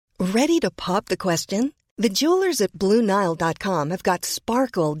Ready to pop the question? The jewelers at BlueNile.com have got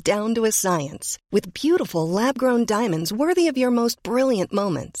sparkle down to a science with beautiful lab-grown diamonds worthy of your most brilliant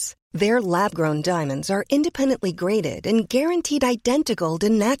moments. Their lab-grown diamonds are independently graded and guaranteed identical to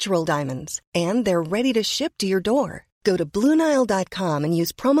natural diamonds, and they're ready to ship to your door. Go to BlueNile.com and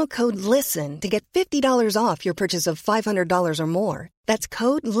use promo code LISTEN to get $50 off your purchase of $500 or more. That's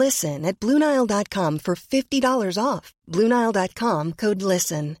code LISTEN at BlueNile.com for $50 off. BlueNile.com, code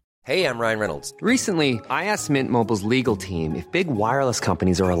LISTEN. Hey, I'm Ryan Reynolds. Recently, I asked Mint Mobile's legal team if big wireless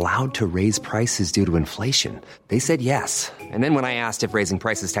companies are allowed to raise prices due to inflation. They said yes. And then when I asked if raising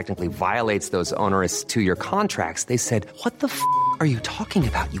prices technically violates those onerous two-year contracts, they said, "What the f*** are you talking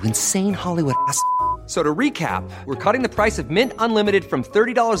about, you insane Hollywood ass f- So to recap, we're cutting the price of Mint Unlimited from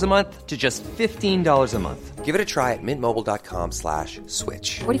 $30 a month to just $15 a month. Give it a try at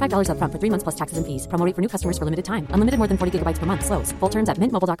mintmobile.com/switch. $45 up front for 3 months plus taxes and fees. Promo rate for new customers for limited time. Unlimited more than 40 gigabytes per month. Slows full terms at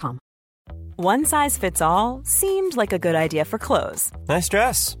mintmobile.com. One size fits all seemed like a good idea for clothes. Nice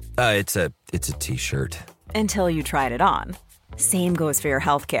dress. It's a t-shirt. Until you tried it on. Same goes for your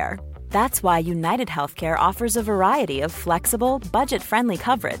healthcare. That's why United Healthcare offers a variety of flexible, budget-friendly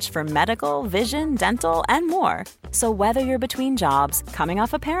coverage for medical, vision, dental, and more. So whether you're between jobs, coming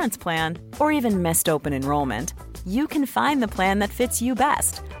off a parent's plan, or even missed open enrollment, you can find the plan that fits you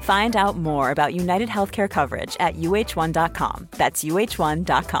best. Find out more about United Healthcare coverage at uh1.com. That's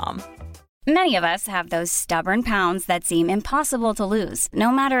uh1.com. Many of us have those stubborn pounds that seem impossible to lose,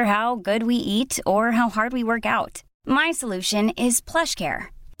 no matter how good we eat or how hard we work out. My solution is PlushCare.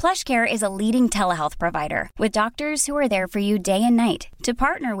 PlushCare is a leading telehealth provider with doctors who are there for you day and night to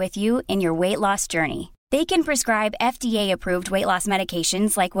partner with you in your weight loss journey. They can prescribe FDA-approved weight loss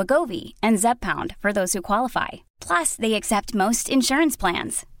medications like Wegovy and Zepbound for those who qualify. Plus, they accept most insurance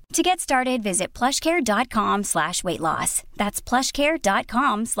plans. To get started, visit plushcare.com/weightloss. That's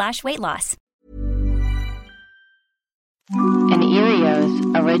plushcare.com/weightloss. An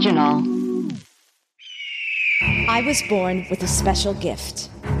Erios original. I was born with a special gift.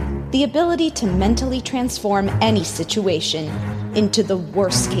 The ability to mentally transform any situation into the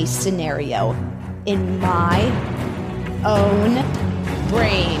worst-case scenario in my own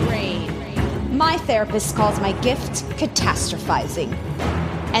brain. My therapist calls my gift catastrophizing.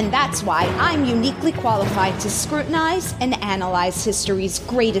 And that's why I'm uniquely qualified to scrutinize and analyze history's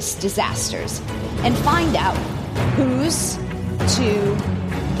greatest disasters and find out who's to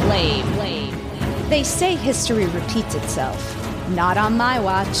blame. They say history repeats itself. Not on my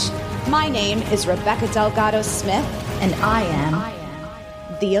watch. My name is Rebecca Delgado Smith, and I am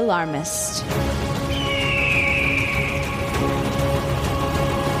the Alarmist.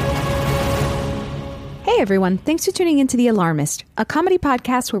 Hey everyone, thanks for tuning into The Alarmist, a comedy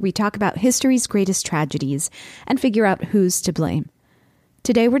podcast where we talk about history's greatest tragedies and figure out who's to blame.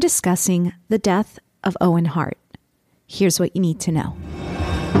 Today we're discussing the death of Owen Hart. Here's what you need to know.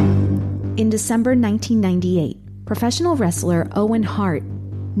 In December 1998, professional wrestler Owen Hart,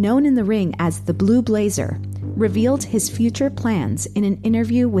 known in the ring as the Blue Blazer, revealed his future plans in an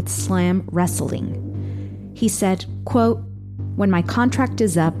interview with Slam Wrestling. He said, quote, "When my contract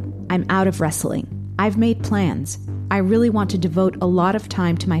is up, I'm out of wrestling. I've made plans. I really want to devote a lot of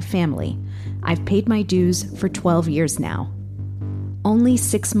time to my family. I've paid my dues for 12 years now." Only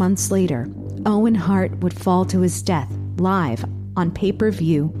 6 months later, Owen Hart would fall to his death live on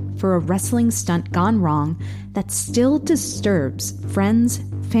pay-per-view for a wrestling stunt gone wrong that still disturbs friends,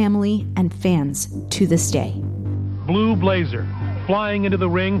 family, and fans to this day. Blue Blazer, flying into the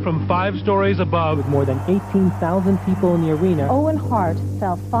ring from 5 stories above. With more than 18,000 people in the arena, Owen Hart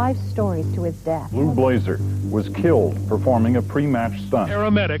fell 5 stories to his death. Blue Blazer was killed performing a pre-match stunt.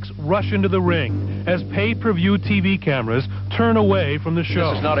 Paramedics rush into the ring as pay-per-view TV cameras turn away from the show.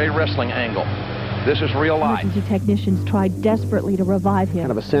 This is not a wrestling angle. This is real life. Emergency technicians tried desperately to revive him. Kind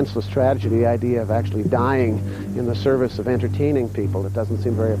of a senseless tragedy, the idea of actually dying in the service of entertaining people. It doesn't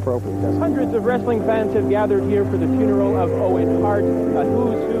seem very appropriate, does it? Hundreds of wrestling fans have gathered here for the funeral of Owen Hart, a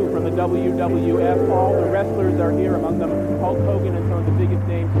who's who from the WWF. All the wrestlers are here, among them Hulk Hogan and some of the biggest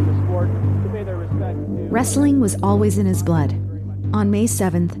names in the sport, to pay their respects to... Wrestling was always in his blood. On May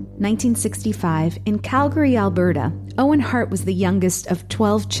 7th, 1965, in Calgary, Alberta, Owen Hart was the youngest of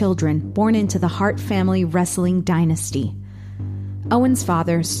 12 children born into the Hart family wrestling dynasty. Owen's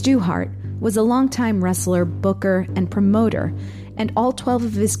father, Stu Hart, was a longtime wrestler, booker, and promoter, and all 12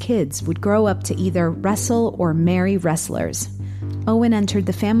 of his kids would grow up to either wrestle or marry wrestlers. Owen entered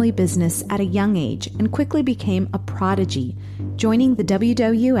the family business at a young age and quickly became a prodigy, joining the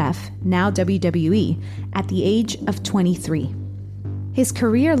WWF, now WWE, at the age of 23. His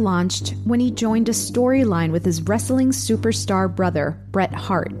career launched when he joined a storyline with his wrestling superstar brother, Bret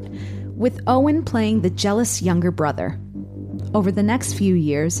Hart, with Owen playing the jealous younger brother. Over the next few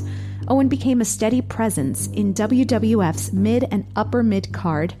years, Owen became a steady presence in WWF's mid and upper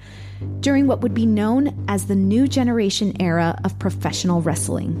mid-card during what would be known as the New Generation era of professional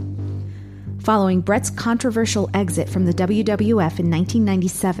wrestling. Following Bret's controversial exit from the WWF in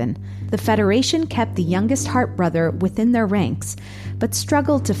 1997, the Federation kept the youngest Hart brother within their ranks, but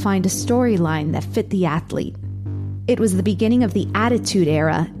struggled to find a storyline that fit the athlete. It was the beginning of the Attitude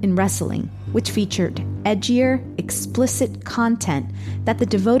Era in wrestling, which featured edgier, explicit content that the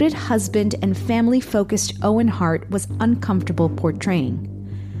devoted husband and family-focused Owen Hart was uncomfortable portraying.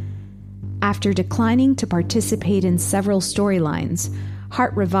 After declining to participate in several storylines,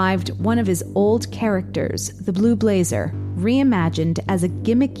 Hart revived one of his old characters, the Blue Blazer, reimagined as a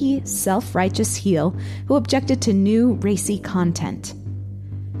gimmicky, self-righteous heel who objected to new, racy content.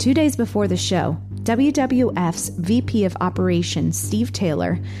 2 days before the show, WWF's VP of Operations, Steve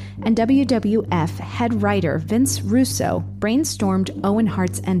Taylor, and WWF head writer Vince Russo brainstormed Owen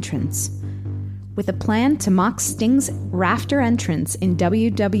Hart's entrance. With a plan to mock Sting's rafter entrance in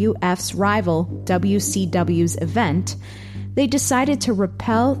WWF's rival WCW's event, they decided to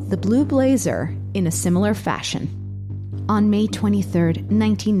repel the Blue Blazer in a similar fashion. On May 23,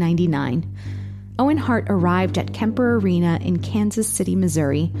 1999, Owen Hart arrived at Kemper Arena in Kansas City,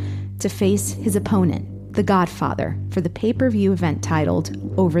 Missouri, to face his opponent, The Godfather, for the pay-per-view event titled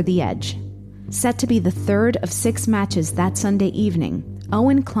Over the Edge. Set to be the third of 6 matches that Sunday evening,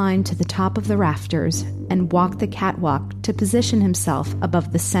 Owen climbed to the top of the rafters and walked the catwalk to position himself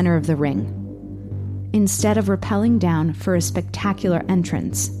above the center of the ring. Instead of rappelling down for a spectacular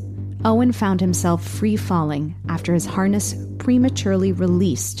entrance, Owen found himself free-falling after his harness prematurely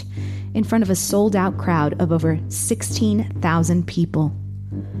released in front of a sold-out crowd of over 16,000 people.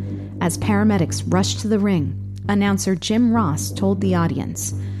 As paramedics rushed to the ring, announcer Jim Ross told the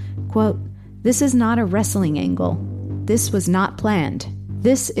audience, quote, "This is not a wrestling angle. This was not planned.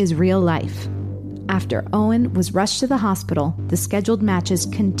 This is real life." After Owen was rushed to the hospital, the scheduled matches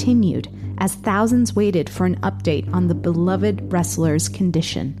continued as thousands waited for an update on the beloved wrestler's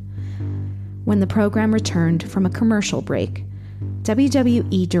condition. When the program returned from a commercial break,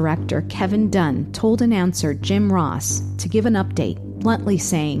 WWE Director Kevin Dunn told announcer Jim Ross to give an update, bluntly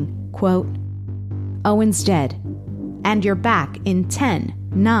saying, quote, "Owen's dead, and you're back in 10,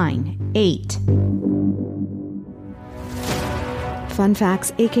 9, 8. Fun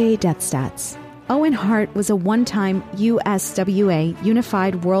facts, aka death stats. Owen Hart was a one-time USWA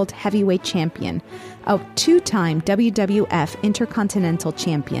Unified World Heavyweight Champion, a 2-time WWF Intercontinental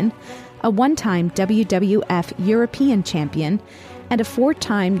Champion, a 1-time WWF European Champion, and a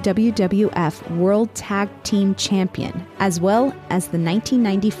 4-time WWF World Tag Team Champion, as well as the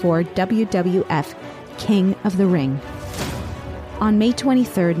 1994 WWF King of the Ring. On May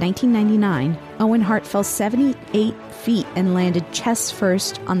 23, 1999, Owen Hart fell 78 feet and landed chest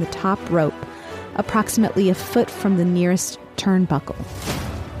first on the top rope, approximately a foot from the nearest turnbuckle.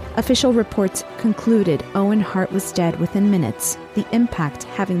 Official reports concluded Owen Hart was dead within minutes, the impact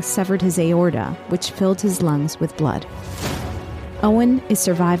having severed his aorta, which filled his lungs with blood. Owen is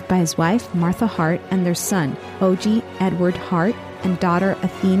survived by his wife, Martha Hart, and their son, Ogie Edward Hart, and daughter,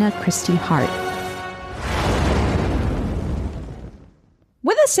 Athena Christie Hart.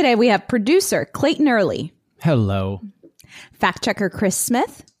 With us today, we have producer Clayton Early. Hello. Fact checker Chris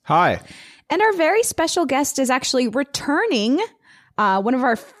Smith. Hi. And our very special guest is actually returning, one of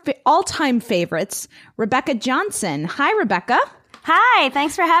our all-time favorites, Rebecca Johnson. Hi, Rebecca. Hi,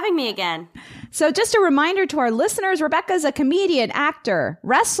 thanks for having me again. So just a reminder to our listeners, Rebecca's a comedian, actor,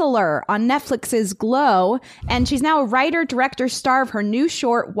 wrestler on Netflix's Glow, and she's now a writer, director, star of her new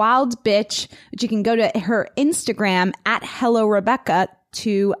short, Wild Bitch, which you can go to her Instagram at Hello Rebecca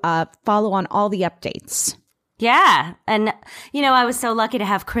to follow on all the updates. Yeah, and I was so lucky to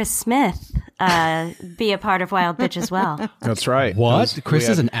have Chris Smith be a part of Wild Bitch as well. That's right. What? Chris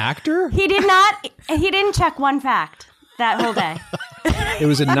is an actor? He didn't check one fact that whole day. It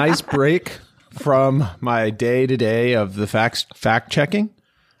was a nice break from my day-to-day of the fact-checking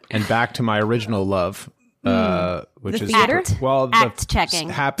and back to my original love, which the is theater? act checking.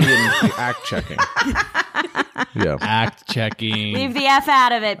 Happy and act checking. Yeah. Act checking. Leave the F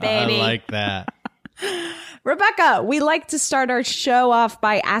out of it, baby. I like that. Rebecca, we like to start our show off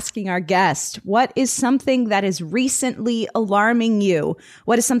by asking our guest, what is something that is recently alarming you?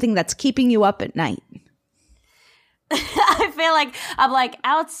 What is something that's keeping you up at night? I feel like I'm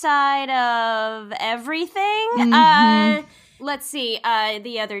outside of everything. Mm-hmm. Let's see.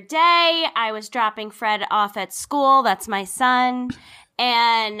 The other day, I was dropping Fred off at school. That's my son.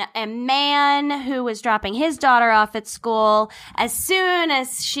 and a man who was dropping his daughter off at school. As soon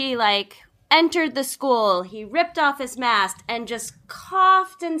as she entered the school, he ripped off his mask and just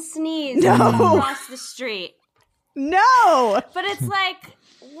coughed and sneezed across the street. No! But it's like,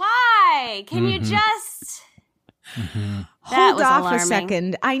 why? Can you just... Hold off a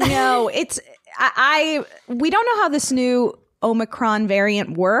second. I know. We don't know how this new Omicron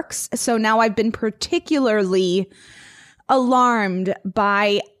variant works. So now I've been particularly alarmed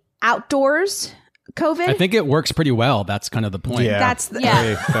by outdoors COVID. I think it works pretty well. That's kind of the point. Yeah,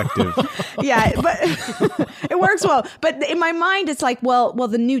 very effective. Yeah, but it works well. But in my mind, it's like, well,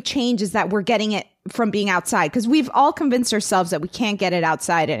 the new change is that we're getting it from being outside, because we've all convinced ourselves that we can't get it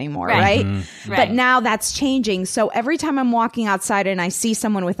outside anymore, right? Right. But now that's changing. So every time I'm walking outside and I see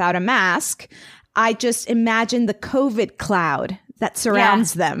someone without a mask, I just imagine the COVID cloud that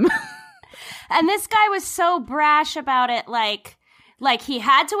surrounds them. And this guy was so brash about it, like he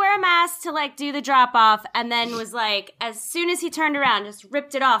had to wear a mask to do the drop off, and then was as soon as he turned around, just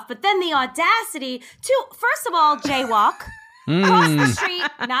ripped it off. But then the audacity to, first of all, jaywalk across the street,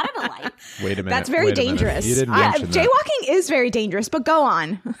 not at a light. Wait a minute. That's very dangerous. You didn't mention that. Jaywalking is very dangerous, but go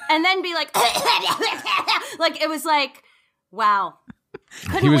on. And then be it was wow.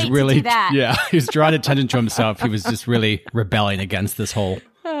 Couldn't He was wait really, to do that. yeah, he was drawing attention to himself. He was just really rebelling against this whole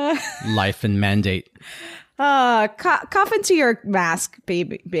life and mandate. Cough into your mask,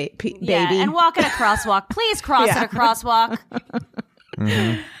 baby. Yeah, and walk at a crosswalk. Please cross at a crosswalk.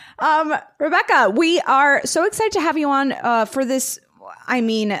 Rebecca, we are so excited to have you on for this,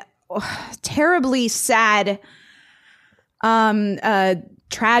 terribly sad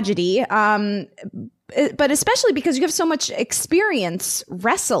tragedy, but especially because you have so much experience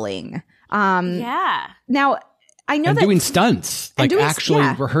wrestling. Yeah. Now, I know that doing stunts,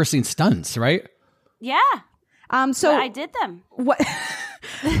 rehearsing stunts, right? Yeah. So I did them.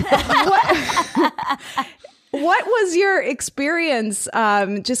 What was your experience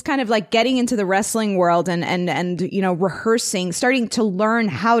just kind of getting into the wrestling world and rehearsing, starting to learn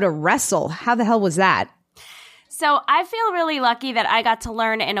how to wrestle? How the hell was that? So I feel really lucky that I got to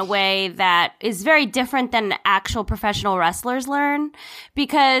learn in a way that is very different than actual professional wrestlers learn,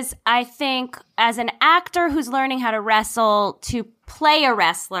 because I think as an actor who's learning how to wrestle to play a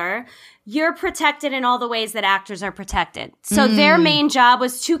wrestler, you're protected in all the ways that actors are protected. So their main job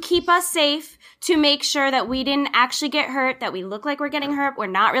was to keep us safe, to make sure that we didn't actually get hurt, that we look like we're getting hurt, we're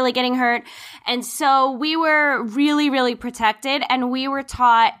not really getting hurt. And so we were really, really protected, and we were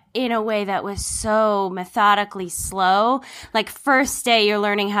taught in a way that was so methodically slow. First day, you're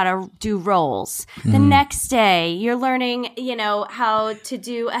learning how to do rolls. The next day, you're learning, how to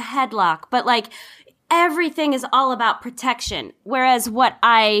do a headlock. But everything is all about protection. Whereas what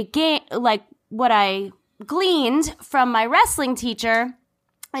I gleaned from my wrestling teacher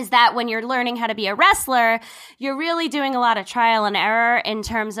is that when you're learning how to be a wrestler, you're really doing a lot of trial and error in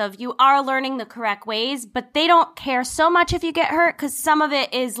terms of you are learning the correct ways, but they don't care so much if you get hurt, because some of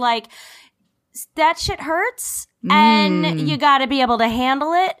it is that shit hurts and you got to be able to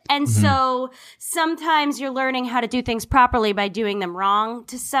handle it. And so sometimes you're learning how to do things properly by doing them wrong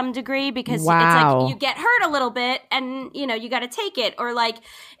to some degree, because it's you get hurt a little bit and, you got to take it. Or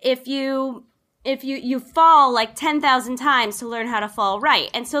if you fall 10,000 times to learn how to fall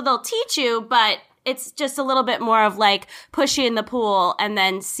right. And so they'll teach you, but it's just a little bit more of push you in the pool and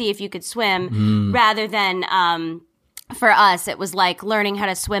then see if you could swim, rather than, for us, it was learning how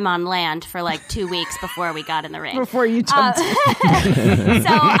to swim on land for 2 weeks before we got in the ring. Before you jumped. So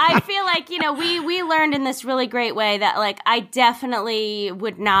I feel we learned in this really great way that I definitely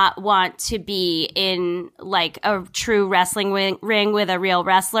would not want to be in a true wrestling ring with a real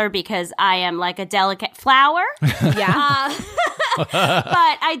wrestler, because I am a delicate flower. Yeah. But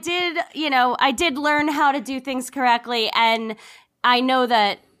I did learn how to do things correctly, and I know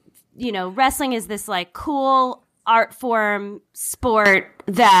that wrestling is this cool art form sport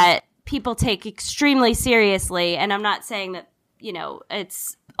that people take extremely seriously. And I'm not saying that,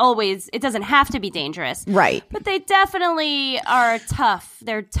 it doesn't have to be dangerous. Right. But they definitely are tough.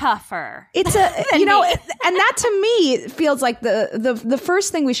 They're tougher. It's and that to me feels like the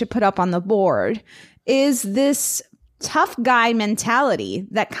first thing we should put up on the board is this tough guy mentality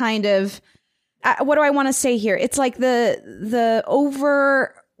that kind of, what do I want to say here? It's the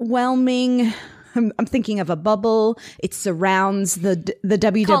overwhelming, I'm thinking of a bubble. It surrounds the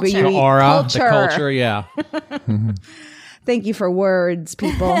WWE culture. The aura, culture. the culture, yeah. Thank you for words,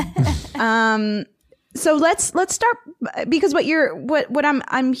 people. So let's start, because what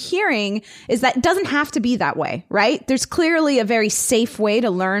I'm hearing is that it doesn't have to be that way, right? There's clearly a very safe way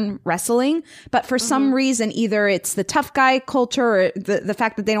to learn wrestling, but for some reason, either it's the tough guy culture or the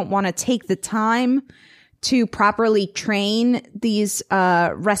fact that they don't want to take the time to properly train these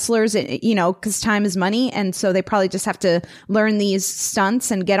wrestlers, because time is money, and so they probably just have to learn these stunts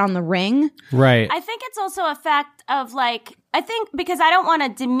and get on the ring. Right. I think it's also a fact of because I don't want to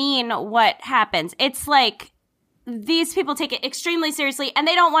demean what happens. It's like these people take it extremely seriously, and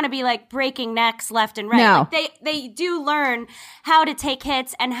they don't want to be like breaking necks left and right. No. Like they do learn how to take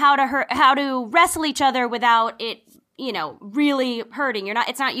hits and how to wrestle each other without it, really hurting.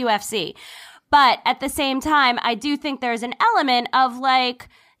 It's not UFC. But at the same time, I do think there's an element of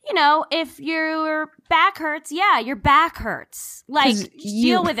if your back hurts, your back hurts.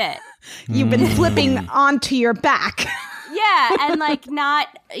 Deal with it. You've been flipping onto your back. Yeah, and not,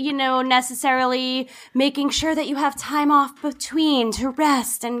 necessarily making sure that you have time off between to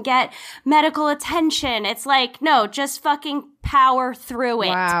rest and get medical attention. It's no, just fucking power through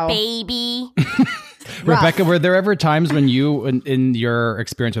it, baby. Rebecca, were there ever times when you, in your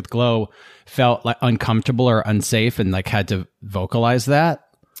experience with Glow, felt uncomfortable or unsafe and had to vocalize that?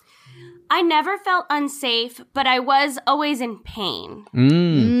 I never felt unsafe, but I was always in pain.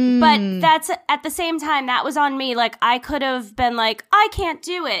 But that's, at the same time, that was on me. I could have been I can't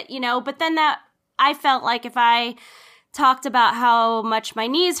do it, but then I felt like if I talked about how much my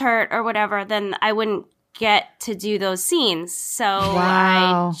knees hurt or whatever, then I wouldn't get to do those scenes. So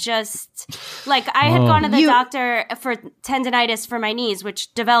I just I had gone to the doctor for tendonitis for my knees,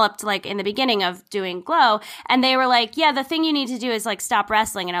 which developed in the beginning of doing Glow, and they were the thing you need to do is stop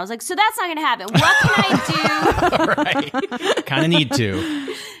wrestling, and I was so that's not gonna happen. What can I do? Right. Kind of need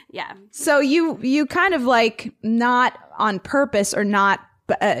to. Yeah. So you kind of not on purpose or not,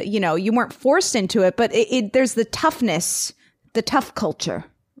 you weren't forced into it, but there's the toughness, the tough culture,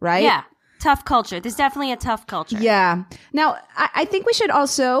 right? Yeah. Tough culture. There's definitely a tough culture. Yeah. Now, I think we should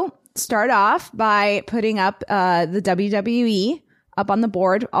also start off by putting up the WWE up on the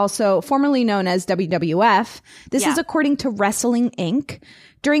board, also formerly known as WWF. This is according to Wrestling Inc.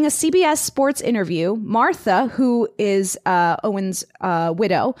 During a CBS Sports interview, Martha, who is Owen's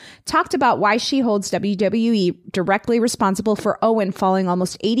widow, talked about why she holds WWE directly responsible for Owen falling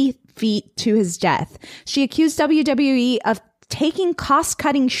almost 80 feet to his death. She accused WWE of taking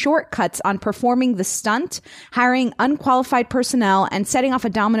cost-cutting shortcuts on performing the stunt, hiring unqualified personnel, and setting off a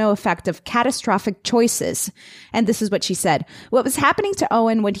domino effect of catastrophic choices. And this is what she said. What was happening to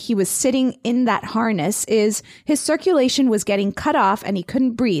Owen when he was sitting in that harness is his circulation was getting cut off and he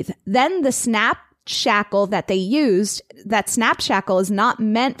couldn't breathe. Then the snap shackle that they used, that snap shackle is not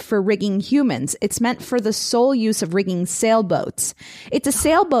meant for rigging humans. It's meant for the sole use of rigging sailboats. It's a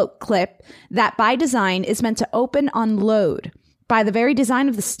sailboat clip that by design is meant to open on load. By the very design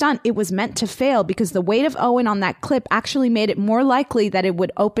of the stunt, it was meant to fail because the weight of Owen on that clip actually made it more likely that it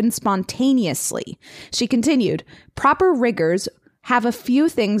would open spontaneously. She continued, proper riggers have a few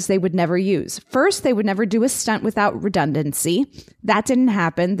things they would never use. First, they would never do a stunt without redundancy. That didn't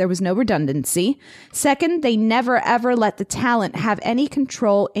happen. There was no redundancy. Second, they never ever let the talent have any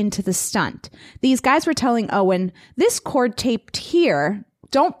control into the stunt. These guys were telling Owen, this cord taped here,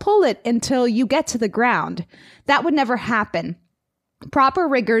 don't pull it until you get to the ground. That would never happen. Proper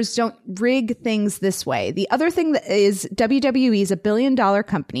riggers don't rig things this way. The other thing that is WWE is $1 billion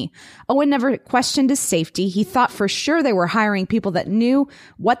company. Owen never questioned his safety. He thought for sure they were hiring people that knew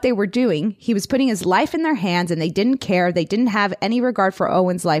what they were doing. He was putting his life in their hands and they didn't care. They didn't have any regard for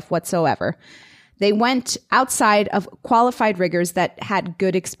Owen's life whatsoever. They went outside of qualified riggers that had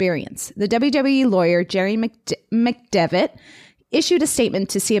good experience. The WWE lawyer, Jerry McDevitt, issued a statement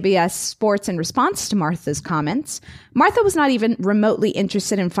to CBS Sports in response to Martha's comments. Martha was not even remotely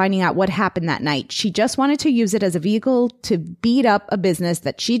interested in finding out what happened that night. She just wanted to use it as a vehicle to beat up a business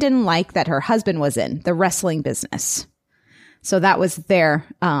that she didn't like that her husband was in, the wrestling business. So that was their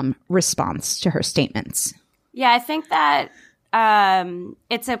response to her statements. Yeah, I think that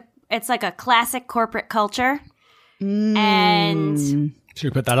it's like a classic corporate culture. And should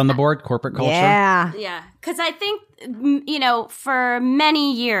we put that on the board? Corporate culture? Yeah. Yeah. Because I think, for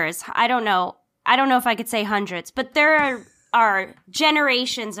many years, I don't know if I could say hundreds, but there are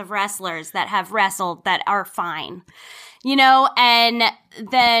generations of wrestlers that have wrestled that are fine, and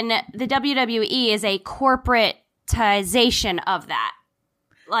then the WWE is a corporatization of that,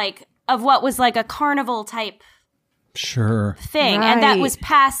 of what was like a carnival type thing. Right. And that was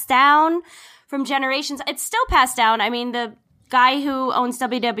passed down from generations. It's still passed down. I mean, the guy who owns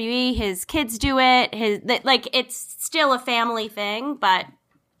WWE, his kids do it. It's still a family thing, but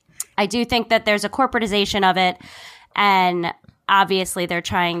I do think that there's a corporatization of it, and obviously they're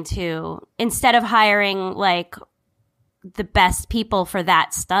trying to, instead of hiring like the best people for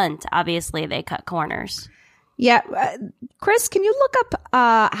that stunt, obviously they cut corners. Yeah. Chris, can you look up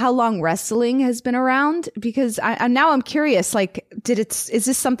how long wrestling has been around? Because I'm curious, like, is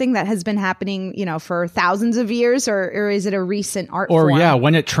this something that has been happening, for thousands of years, or is it a recent art form? Or yeah,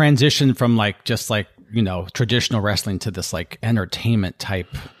 when it transitioned from traditional wrestling to this like entertainment type,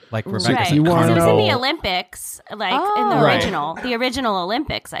 like Rebecca right. said. It was in the Olympics, in the original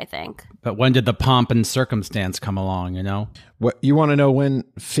Olympics, I think. But when did the pomp and circumstance come along, What you want to know when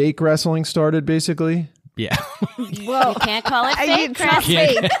fake wrestling started, basically? Yeah. Well, you can't call it fake, Chris.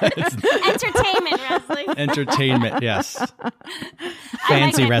 Entertainment wrestling. Entertainment, yes.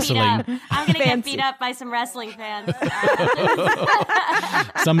 Fancy wrestling. I'm going to get beat up by some wrestling fans.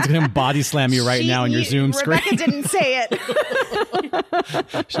 Someone's going to body slam you right now on your Zoom screen. Rebecca didn't say it.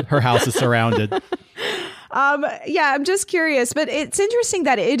 Her house is surrounded. Yeah, I'm just curious, but it's interesting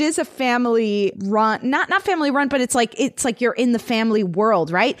that it is a family run, not family run, but it's like you're in the family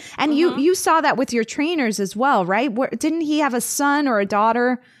world, right? And you saw that with your trainers as well, right? Didn't he have a son or a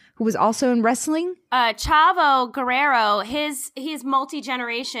daughter who was also in wrestling? Chavo Guerrero, he's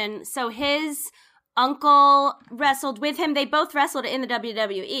multi-generation, so his uncle wrestled with him. They both wrestled in the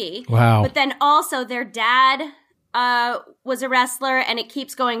WWE. Wow. But then also their dad was a wrestler, and it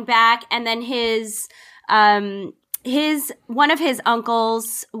keeps going back, and then one of his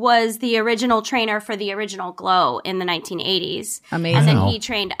uncles was the original trainer for the original Glow in the 1980s. Amazing. And then he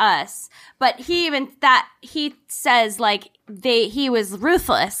trained us. But he says like he was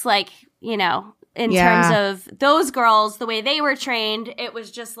ruthless, in terms of those girls, the way they were trained, it was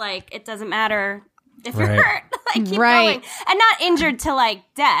just like, it doesn't matter if you're hurt, keep going. And not injured to like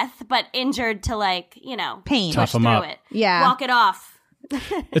death, but injured to pain. Push through it. Yeah. Walk it off.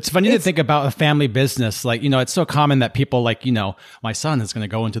 It's funny to think about a family business. It's so common that people my son is going to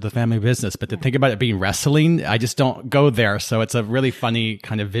go into the family business, but to think about it being wrestling, I just don't go there. So it's a really funny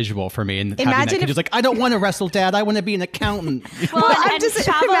kind of visual for me. And imagine having that kid I don't want to wrestle, Dad. I want to be an accountant. Well, I'm just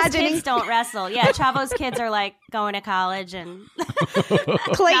Chavo's kids don't wrestle. Yeah, Chavo's kids are going to college and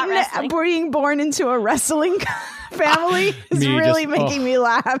Clayton being born into a wrestling family is really making me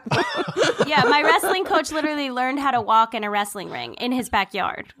laugh. Yeah, my wrestling coach literally learned how to walk in a wrestling ring in his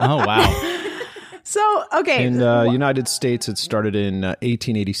backyard. Oh, wow. So, okay. In the United States, it started in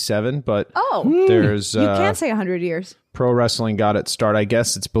 1887, but there's... you can't say 100 years. Pro wrestling got its start. I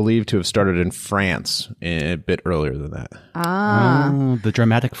guess it's believed to have started in France a bit earlier than that. Oh, the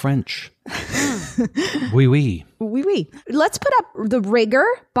dramatic French. Oui, oui. Oui, oui. Let's put up the rigger,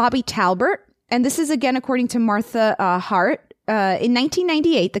 Bobby Talbert. And this is, again, according to Martha Hart. In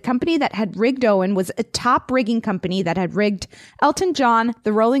 1998, the company that had rigged Owen was a top rigging company that had rigged Elton John,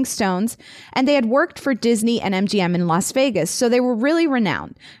 the Rolling Stones, and they had worked for Disney and MGM in Las Vegas, so they were really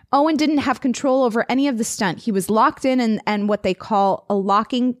renowned. Owen didn't have control over any of the stunt. He was locked in and what they call a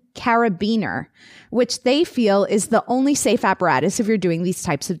locking carabiner, which they feel is the only safe apparatus if you're doing these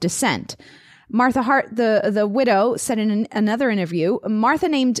types of descent. Martha Hart, the widow, said in another interview, Martha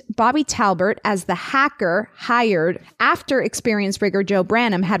named Bobby Talbert as the hacker hired after experienced rigger Joe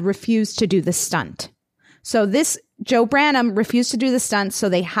Branham had refused to do the stunt. So this Joe Branham refused to do the stunt, so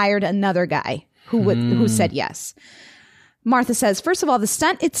they hired another guy who said yes. Martha says, first of all, the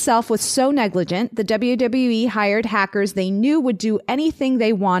stunt itself was so negligent. The WWE hired hackers they knew would do anything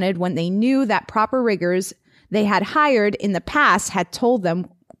they wanted when they knew that proper riggers they had hired in the past had told them,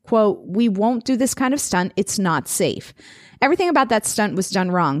 quote, we won't do this kind of stunt. It's not safe. Everything about that stunt was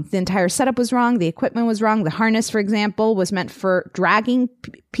done wrong. The entire setup was wrong. The equipment was wrong. The harness, for example, was meant for dragging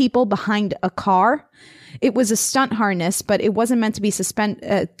people behind a car. It was a stunt harness, but it wasn't meant to be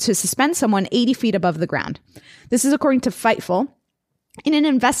to suspend someone 80 feet above the ground. This is according to Fightful. In an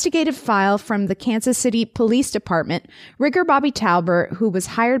investigative file from the Kansas City Police Department, rigger Bobby Talbert, who was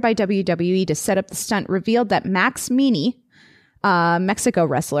hired by WWE to set up the stunt, revealed that Max Meany, Mexico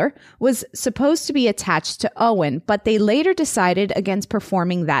wrestler, was supposed to be attached to Owen, but they later decided against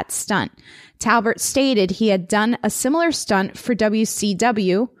performing that stunt. Talbert stated he had done a similar stunt for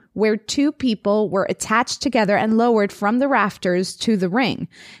WCW, where two people were attached together and lowered from the rafters to the ring.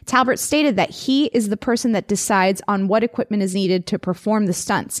 Talbert stated that he is the person that decides on what equipment is needed to perform the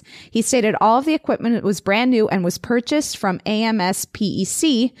stunts. He stated all of the equipment was brand new and was purchased from AMS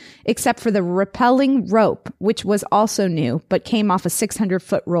PEC, except for the rappelling rope, which was also new, but came off a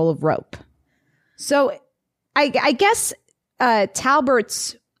 600-foot roll of rope. So I guess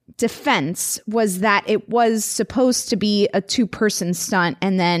Talbert's defense was that it was supposed to be a 2-person stunt,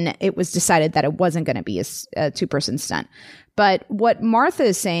 and then it was decided that it wasn't going to be a 2-person stunt. But what Martha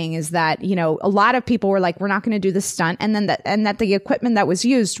is saying is that, you know, a lot of people were like, we're not going to do the stunt. And then that the equipment that was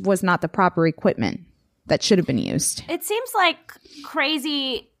used was not the proper equipment that should have been used. It seems like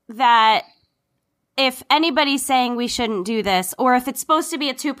crazy that if anybody's saying we shouldn't do this, or if it's supposed to be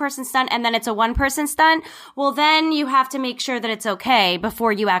a 2-person stunt and then it's a 1-person stunt, well, then you have to make sure that it's okay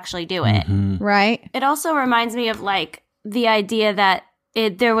before you actually do it. Mm-hmm. Right. It also reminds me of like the idea that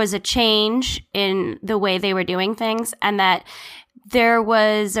there was a change in the way they were doing things, and that there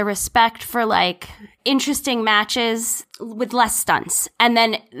was a respect for like interesting matches with less stunts. And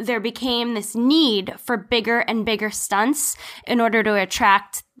then there became this need for bigger and bigger stunts in order to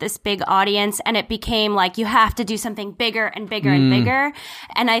attract this big audience. And it became like, you have to do something bigger and bigger and bigger.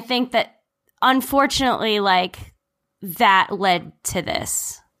 And I think that unfortunately, like that led to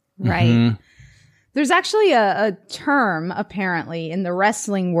this. Right. Mm-hmm. There's actually a term, apparently, in the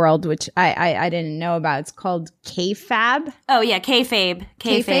wrestling world, which I didn't know about. It's called kayfabe. Oh, yeah, kayfabe.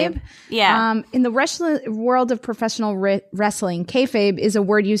 Kayfabe? Yeah. In the world of professional wrestling, kayfabe is a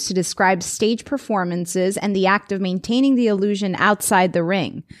word used to describe stage performances and the act of maintaining the illusion outside the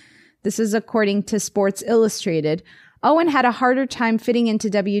ring. This is according to Sports Illustrated. Owen had a harder time fitting into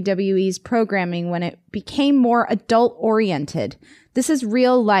WWE's programming when it became more adult-oriented. This is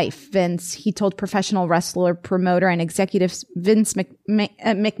real life, Vince, he told professional wrestler, promoter, and executive Vince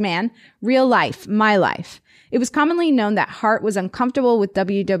McMahon. Real life, my life. It was commonly known that Hart was uncomfortable with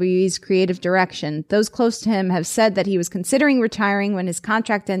WWE's creative direction. Those close to him have said that he was considering retiring when his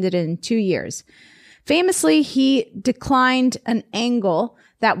contract ended in 2 years. Famously, he declined an angle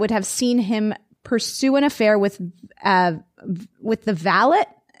that would have seen him pursue an affair with the valet,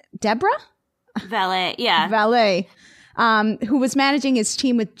 Deborah? Valet, yeah. Valet. Who was managing his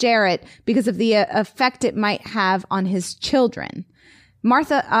team with Jarrett because of the effect it might have on his children.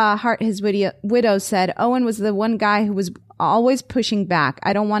 Martha Hart, his widow, said, Owen was the one guy who was always pushing back.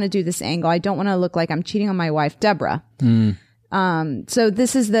 I don't want to do this angle. I don't want to look like I'm cheating on my wife, Deborah. So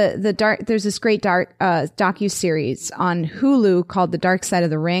this is the dark, there's this great docu-series on Hulu called The Dark Side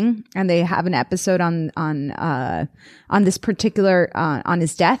of the Ring. And they have an episode on this particular, on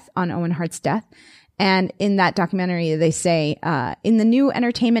his death, on Owen Hart's death. And in that documentary, they say, in the new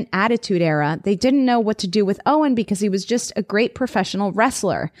entertainment attitude era, they didn't know what to do with Owen because he was just a great professional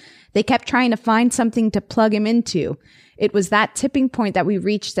wrestler. They kept trying to find something to plug him into. It was that tipping point that we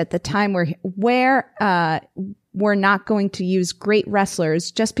reached at the time where we're not going to use great wrestlers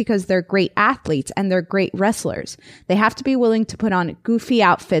just because they're great athletes and they're great wrestlers. They have to be willing to put on goofy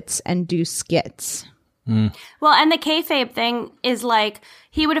outfits and do skits. Well, and the kayfabe thing is like,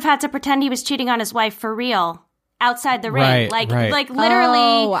 he would have had to pretend he was cheating on his wife for real outside the ring. Like literally.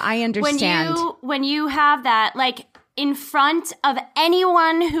 Oh, I understand. When you have that, like in front of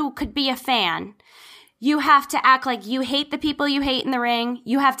anyone who could be a fan, you have to act like you hate the people you hate in the ring.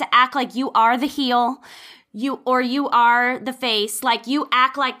 You have to act like you are the heel. You are the face, like you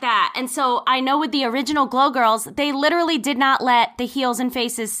act like that. And so I know with the original Glow Girls, they literally did not let the heels and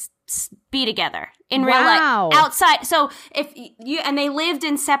faces be together in real life outside. So and they lived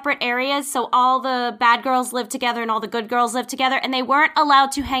in separate areas. So all the bad girls lived together and all the good girls lived together, and they weren't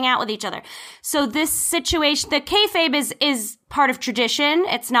allowed to hang out with each other. So this situation, the kayfabe is part of tradition.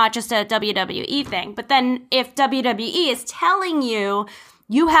 It's not just a WWE thing. But then if WWE is telling you,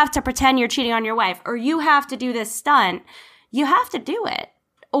 you have to pretend you're cheating on your wife, or you have to do this stunt, you have to do it.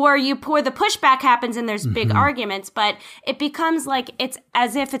 Or the pushback happens and there's big arguments, but it becomes like it's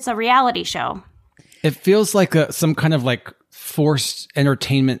as if it's a reality show. It feels like some kind of like forced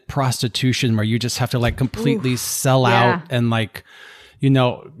entertainment prostitution where you just have to like completely sell out and like, you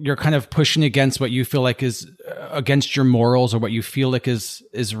know, you're kind of pushing against what you feel like is against your morals or what you feel like is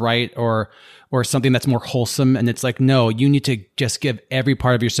right or something that's more wholesome. And it's like, no, you need to just give every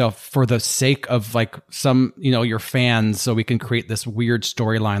part of yourself for the sake of like some, you know, your fans, so we can create this weird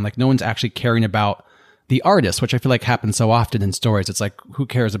storyline. Like no one's actually caring about the artist, which I feel like happens so often in stories. It's like, who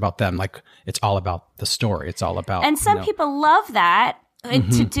cares about them? Like it's all about the story. It's all about, and some people love that.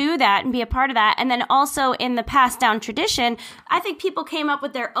 To do that and be a part of that. And then also in the passed down tradition, I think people came up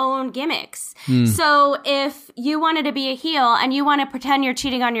with their own gimmicks. So if you wanted to be a heel and you want to pretend you're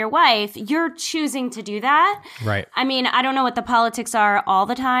cheating on your wife, you're choosing to do that. Right. I mean, I don't know what the politics are all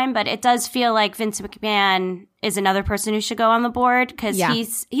the time, but it does feel like Vince McMahon is another person who should go on the board because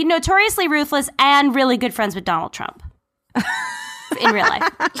he's notoriously ruthless and really good friends with Donald Trump in real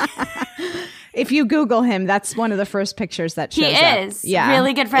life. If you Google him, that's one of the first pictures that shows up. He is. Yeah.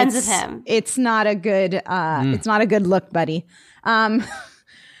 Really good friends with him. It's not a good, it's not a good look, buddy.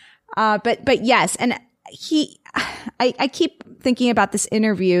 But yes, and I keep thinking about this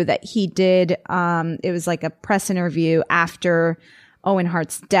interview that he did. It was like a press interview after Owen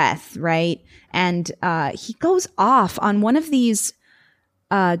Hart's death, right? And he goes off on one of these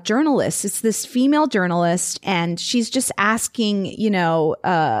journalists. It's this female journalist, and she's just asking,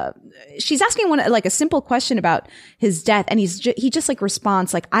 she's asking like a simple question about his death, and he just like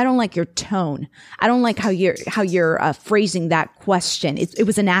responds like, "I don't like your tone. I don't like how you're phrasing that question. It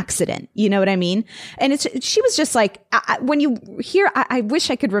was an accident." You know what I mean? And she was just like, when you hear, I wish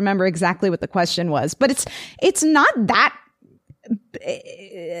I could remember exactly what the question was, but it's not that,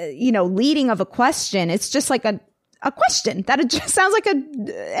 leading of a question. It's just like a question that it just sounds like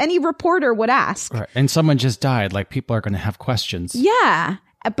any reporter would ask. Right. And someone just died. Like, people are going to have questions. Yeah.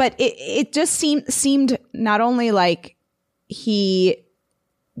 But it just seemed not only like he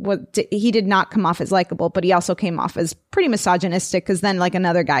did not come off as likable, but he also came off as pretty misogynistic, because then like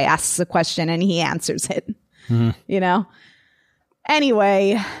another guy asks a question and he answers it,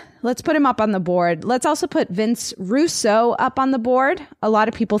 Anyway, let's put him up on the board. Let's also put Vince Russo up on the board. A lot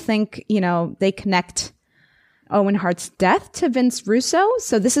of people think, they connect Owen Hart's death to Vince Russo.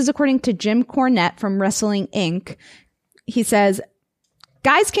 So this is according to Jim Cornette from Wrestling Inc. He says,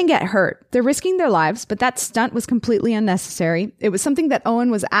 "Guys can get hurt. They're risking their lives, but that stunt was completely unnecessary. It was something that Owen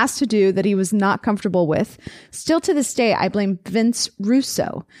was asked to do that he was not comfortable with. Still to this day, I blame Vince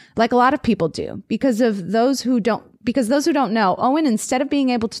Russo, like a lot of people do, because those who don't know, Owen, instead of being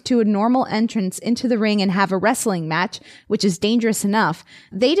able to do a normal entrance into the ring and have a wrestling match, which is dangerous enough,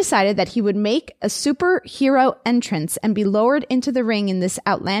 they decided that he would make a superhero entrance and be lowered into the ring in this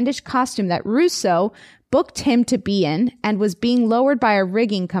outlandish costume that Russo booked him to be in, and was being lowered by a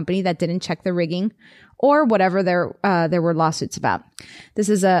rigging company that didn't check the rigging, or whatever there were lawsuits about." This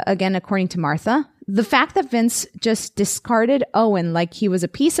is, again, according to Martha. "The fact that Vince just discarded Owen like he was a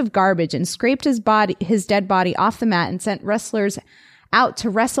piece of garbage and scraped his dead body off the mat and sent wrestlers out to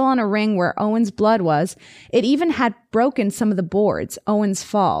wrestle on a ring where Owen's blood was. It even had broken some of the boards, Owen's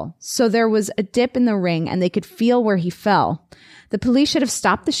fall. So there was a dip in the ring and they could feel where he fell. The police should have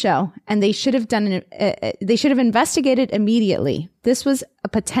stopped the show, and they should have they should have investigated immediately. This was a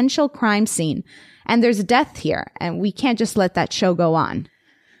potential crime scene, and there's a death here, and we can't just let that show go on."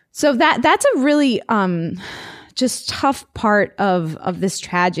 So that's a really just tough part of this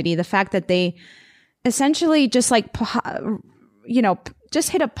tragedy. The fact that they essentially just like just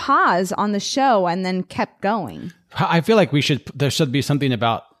hit a pause on the show and then kept going. I feel like there should be something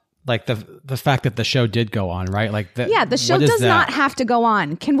about like the fact that the show did go on, right? Like the show does not have to go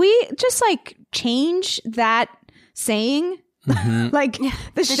on. Can we just like change that saying? Mm-hmm. Like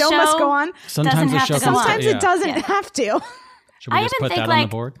the show must go on. Sometimes it doesn't have to. Should we just put that on the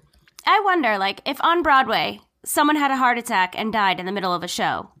board? I wonder, like, if on Broadway someone had a heart attack and died in the middle of a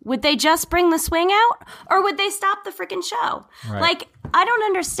show, would they just bring the swing out, or would they stop the freaking show? Right. Like, I don't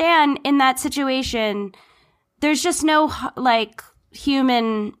understand in that situation. There's just no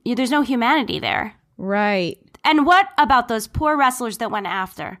there's no humanity there. Right. And what about those poor wrestlers that went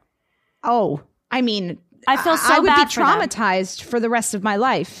after? Oh, I mean, I feel so I would bad be traumatized for the rest of my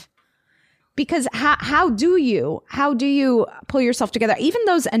life. Because how do you pull yourself together? Even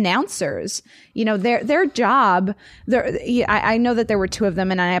those announcers, their job. I know that there were two of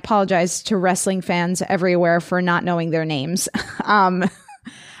them, and I apologize to wrestling fans everywhere for not knowing their names.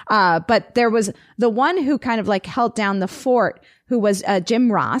 But there was the one who kind of like held down the fort, who was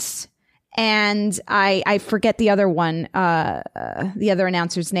Jim Ross, and I forget the other one, the other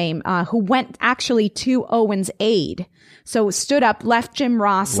announcer's name, who went actually to Owen's aid. So stood up, left Jim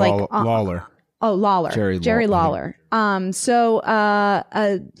Ross Lawler. Oh, Lawler. Jerry Lawler. So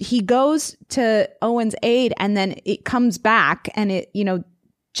he goes to Owen's aid, and then it comes back, and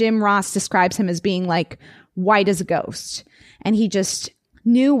Jim Ross describes him as being like white as a ghost, and he just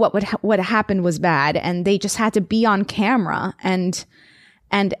knew what happened was bad, and they just had to be on camera and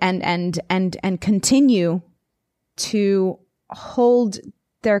continue to hold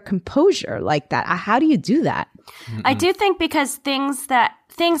their composure like that. How do you do that? Mm-mm. I do think because things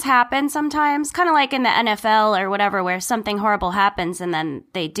happen sometimes, kind of like in the NFL or whatever, where something horrible happens and then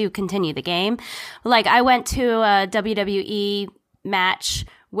they do continue the game. Like I went to a WWE match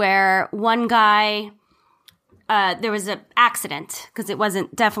where one guy, there was an accident because it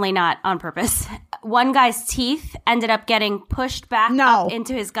wasn't definitely not on purpose. One guy's teeth ended up getting pushed back up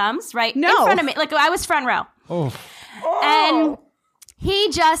into his gums, right in front of me. Like I was front row. Oh. And he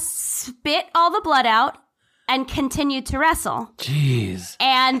just spit all the blood out and continued to wrestle. Jeez.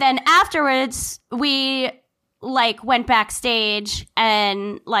 And then afterwards, we went backstage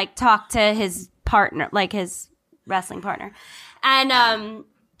and talked to his partner, his wrestling partner. And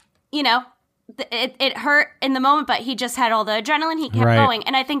you know, it hurt in the moment, but he just had all the adrenaline. He kept Right. going.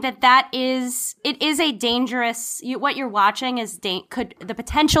 And I think that it is a dangerous, what you're watching is could the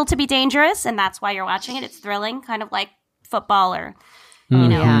potential to be dangerous. And that's why you're watching it. It's thrilling, kind of like football or, you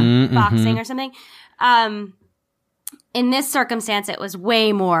know, boxing or something. In this circumstance, it was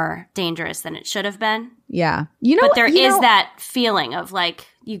way more dangerous than it should have been. Yeah. But there is that feeling of like,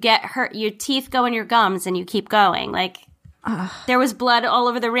 you get hurt, your teeth go in your gums and you keep going. Like, there was blood all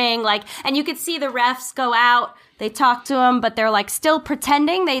over the ring, like, and you could see the refs go out. They talk to him, but they're like still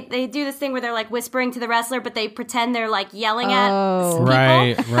pretending. They do this thing where they're like whispering to the wrestler, but they pretend they're like yelling at people.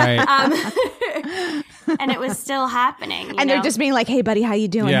 Right. And it was still happening. And they're just being like, "Hey, buddy, how you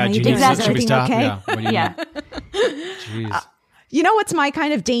doing? Yeah, how you geez, doing? Is should we everything stop? okay?" Yeah. What do you Yeah. Jeez. You know what's my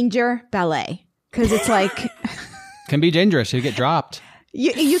kind of danger? Ballet, because it's like Can be dangerous. You get dropped.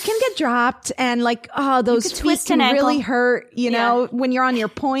 You can get dropped, and like, oh, those could feet twist can an really ankle. hurt, you know, when you're on your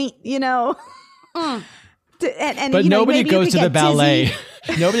point, you know. And, But you know, nobody maybe you goes could to the get ballet.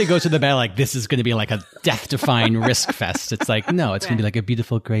 dizzy. Nobody goes to the ballet like, this is going to be like a death-defying risk fest. It's like, no, it's going to be like a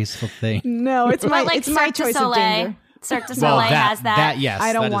beautiful, graceful thing. No, it's my like it's my Cirque du choice of Soleil. danger. Cirque du Soleil has that. Yes,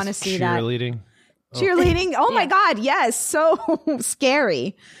 I don't that want to is see that. Cheerleading. Cheerleading. Oh my God, yes, so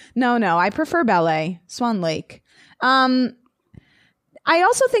scary. No, I prefer ballet. Swan Lake. I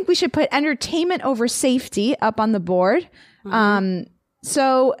also think we should put entertainment over safety up on the board.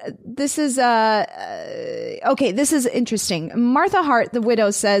 So this is okay, this is interesting. Martha Hart, the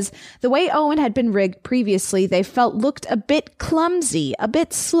widow, says the way Owen had been rigged previously, they felt looked a bit clumsy, a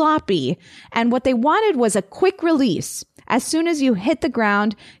bit sloppy, and what they wanted was a quick release. As soon as you hit the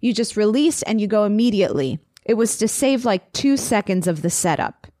ground, you just release and you go immediately. It was to save like 2 seconds of the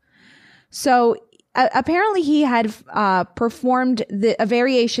setup. So apparently he had performed a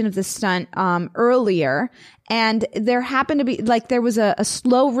variation of the stunt earlier, and there happened to be like there was a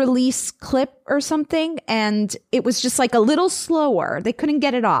slow release clip or something, and it was just like a little slower. They couldn't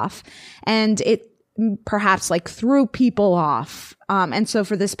get it off, and it perhaps like threw people off. And so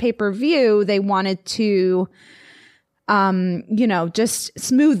for this pay-per-view, they wanted to, just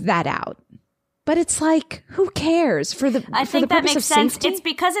smooth that out. But it's like, who cares I think that makes sense. Safety? It's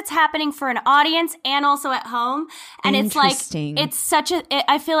because it's happening for an audience and also at home. And it's like, it's such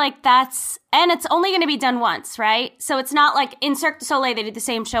I feel like and it's only going to be done once, right? So it's not like in Cirque du Soleil, they did the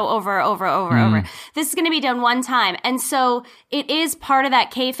same show over. This is going to be done one time. And so it is part of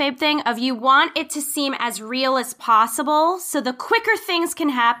that kayfabe thing of you want it to seem as real as possible. So the quicker things can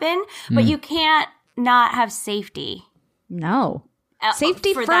happen, but you can't not have safety. No.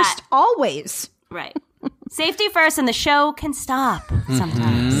 Safety first, always. Right. Safety first, and the show can stop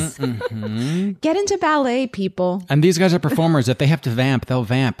sometimes. Get into ballet, people. And these guys are performers. If they have to vamp, they'll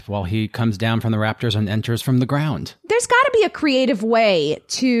vamp while he comes down from the rafters and enters from the ground. There's got to be a creative way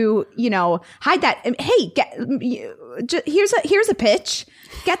to, hide that. Hey, here's a pitch.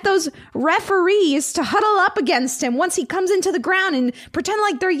 Get those referees to huddle up against him once he comes into the ground and pretend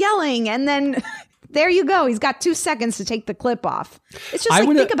like they're yelling, and then... There you go. He's got 2 seconds to take the clip off. It's just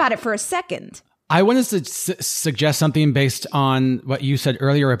think about it for a second. I wanted to suggest something based on what you said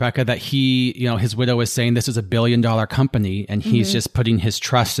earlier, Rebecca, that he, his widow is saying this is $1 billion company, and he's just putting his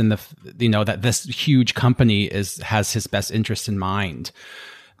trust in that this huge company has his best interest in mind.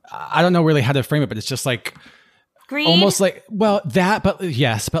 I don't know really how to frame it, but it's just like greed. Almost like, well, that, but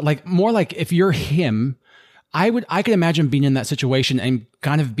yes, but like more like if you're him, I could imagine being in that situation and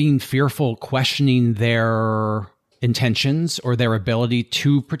kind of being fearful, questioning their intentions or their ability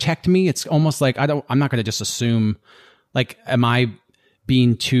to protect me. It's almost like I'm not going to just assume, like, am I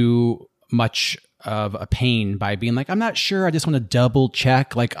being too much of a pain by being like, I'm not sure. I just want to double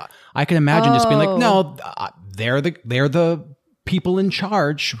check. Like, I can imagine just being like, no, they're the people in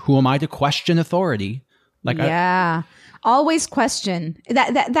charge. Who am I to question authority? Like, always question.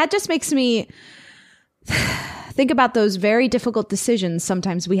 That just makes me think about those very difficult decisions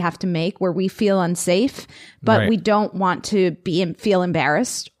sometimes we have to make where we feel unsafe, but we don't want to feel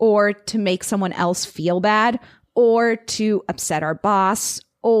embarrassed or to make someone else feel bad or to upset our boss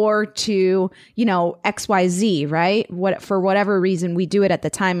or to, XYZ, right? For whatever reason we do it at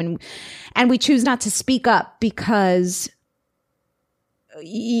the time, and we choose not to speak up because,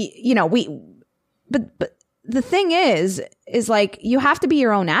 but the thing is like, you have to be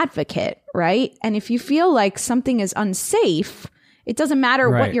your own advocate, right? And if you feel like something is unsafe, it doesn't matter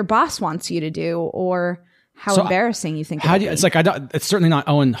what your boss wants you to do or how embarrassing you think it's like, it's certainly not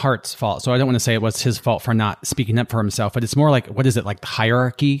Owen Hart's fault. So I don't want to say it was his fault for not speaking up for himself, but it's more like, what is it? Like the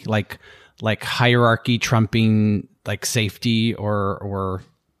hierarchy, like hierarchy trumping like safety or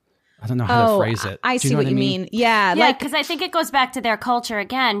I don't know how to phrase it. I see what you mean. Yeah. Yeah, because I think it goes back to their culture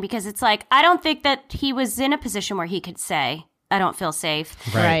again, because it's like, I don't think that he was in a position where he could say, I don't feel safe.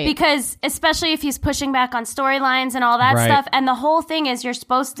 Right. Because especially if he's pushing back on storylines and all that stuff. And the whole thing is you're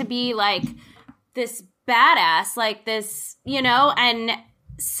supposed to be like this badass, like this, and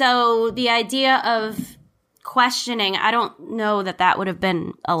so the idea of questioning, I don't know that would have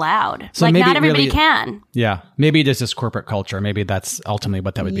been allowed. So like not everybody can. Yeah. Maybe it is this corporate culture. Maybe that's ultimately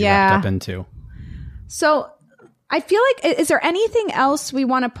what that would be wrapped up into. So I feel like, is there anything else we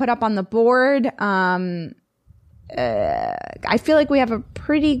want to put up on the board? I feel like we have a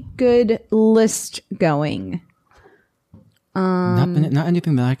pretty good list going. Not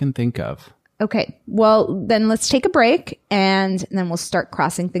anything that I can think of. Okay. Well, then let's take a break and then we'll start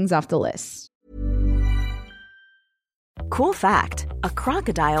crossing things off the list. Cool fact, a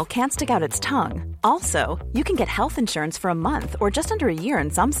crocodile can't stick out its tongue. Also, you can get health insurance for a month or just under a year in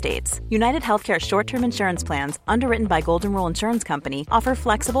some states. United Healthcare short-term insurance plans, underwritten by Golden Rule Insurance Company, offer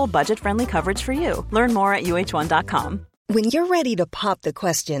flexible, budget-friendly coverage for you. Learn more at uh1.com. When you're ready to pop the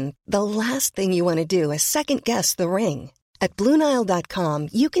question, the last thing you want to do is second-guess the ring. At BlueNile.com,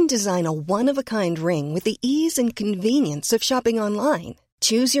 you can design a one-of-a-kind ring with the ease and convenience of shopping online.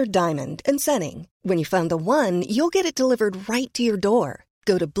 Choose your diamond and setting. When you find the one, you'll get it delivered right to your door.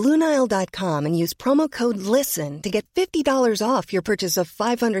 Go to BlueNile.com and use promo code LISTEN to get $50 off your purchase of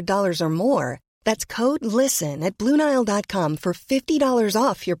 $500 or more. That's code LISTEN at BlueNile.com for $50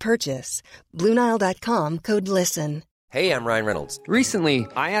 off your purchase. BlueNile.com, code LISTEN. Hey, I'm Ryan Reynolds. Recently,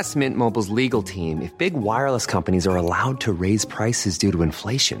 I asked Mint Mobile's legal team if big wireless companies are allowed to raise prices due to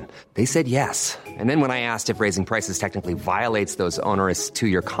inflation. They said yes. And then when I asked if raising prices technically violates those onerous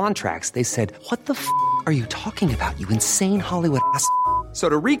two-year contracts, they said, "What the f*** are you talking about, you insane Hollywood ass?" So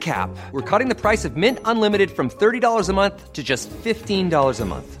to recap, we're cutting the price of Mint Unlimited from $30 a month to just $15 a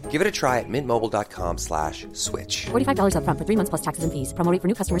month. Give it a try at mintmobile.com/switch. $45 up front for 3 months plus taxes and fees. Promo rate for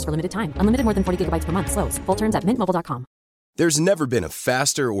new customers for limited time. Unlimited more than 40 gigabytes per month. Slows full terms at mintmobile.com. There's never been a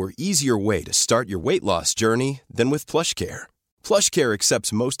faster or easier way to start your weight loss journey than with PlushCare. PlushCare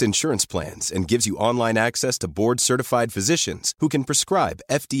accepts most insurance plans and gives you online access to board-certified physicians who can prescribe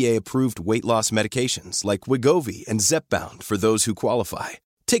FDA-approved weight loss medications like Wegovy and Zepbound for those who qualify.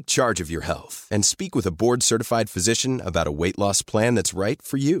 Take charge of your health and speak with a board-certified physician about a weight loss plan that's right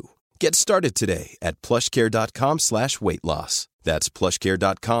for you. Get started today at plushcare.com/weight loss. That's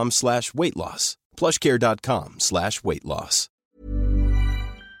plushcare.com/weight loss. plushcare.com/weight loss.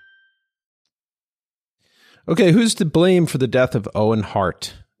 Okay, who's to blame for the death of Owen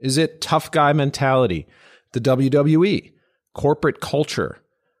Hart? Is it tough guy mentality, the WWE, corporate culture,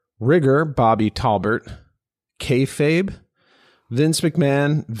 rigor, Bobby Talbert, kayfabe, Vince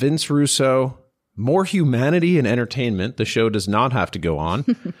McMahon, Vince Russo, more humanity and entertainment, the show does not have to go on,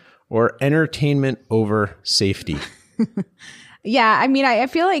 or entertainment over safety? Yeah, I mean, I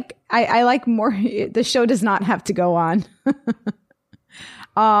feel like I like more, the show does not have to go on.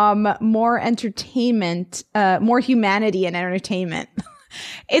 More entertainment, more humanity and entertainment.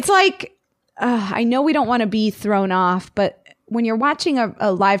 It's like, I know we don't want to be thrown off, but when you're watching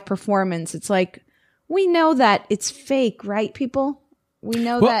a live performance, it's like, we know that it's fake, right, people? We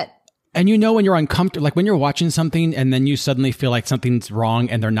know that. And when you're uncomfortable, like when you're watching something and then you suddenly feel like something's wrong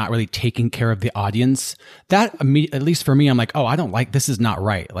and they're not really taking care of the audience, that, at least for me, I'm like, oh, I don't like, this is not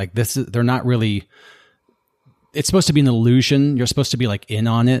right. Like they're not really, it's supposed to be an illusion. You're supposed to be like in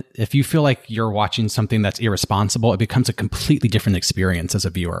on it. If you feel like you're watching something that's irresponsible, it becomes a completely different experience as a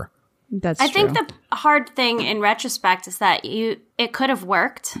viewer. That's I think the hard thing in retrospect is that it could have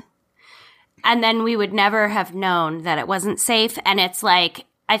worked and then we would never have known that it wasn't safe. And it's like,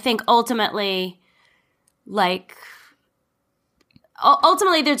 I think ultimately there's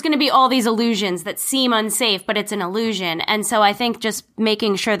going to be all these illusions that seem unsafe, but it's an illusion. And so I think just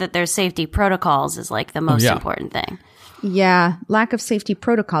making sure that there's safety protocols is like the most important thing. Yeah. Lack of safety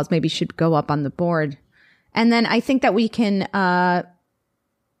protocols maybe should go up on the board. And then I think that we can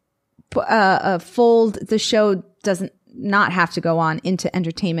fold the show doesn't not have to go on into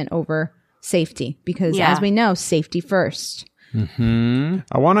entertainment over safety because as we know, safety first. Mm-hmm.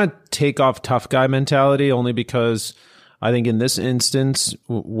 I want to take off tough guy mentality only because I think in this instance,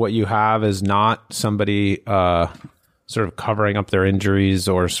 what you have is not somebody sort of covering up their injuries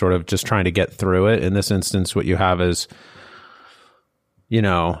or sort of just trying to get through it. In this instance, what you have is, you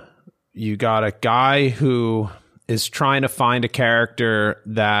got a guy who is trying to find a character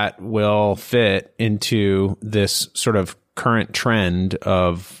that will fit into this sort of current trend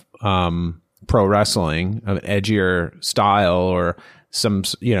of pro wrestling, of edgier style or some,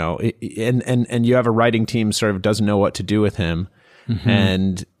 and you have a writing team sort of doesn't know what to do with him.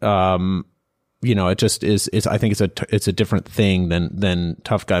 and it just is. I think it's a different thing than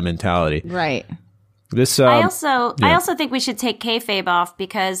tough guy mentality. Right. This. I also think we should take kayfabe off,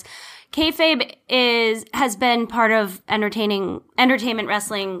 because kayfabe has been part of entertainment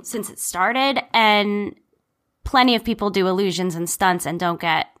wrestling since it started, and plenty of people do illusions and stunts and don't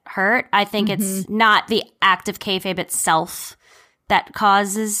get hurt. I think it's not the act of kayfabe itself that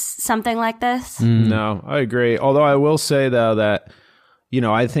causes something like this. No, I agree. Although I will say, though, that,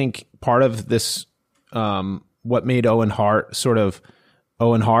 I think part of this, what made Owen Hart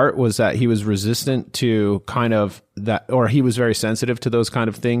was that he was resistant to kind of that, or he was very sensitive to those kind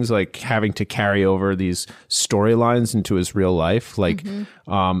of things, like having to carry over these storylines into his real life. Like,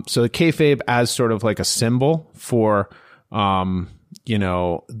 so the kayfabe as sort of like a symbol for,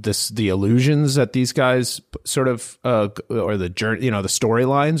 the illusions that these guys sort of, or the journey, the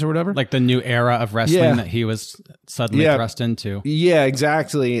storylines or whatever. Like the new era of wrestling that he was suddenly thrust into. Yeah,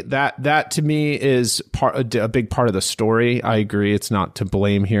 exactly. That to me is a big part of the story. I agree. It's not to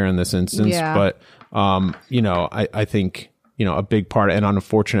blame here in this instance, but, I think, a big part and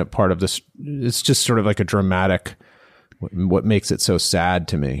unfortunate part of this, it's just sort of like a dramatic, what makes it so sad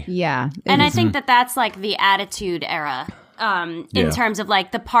to me. Yeah. And I think that's like the Attitude Era. In terms of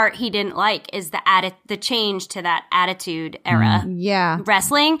like the part he didn't like is the change to that Attitude Era.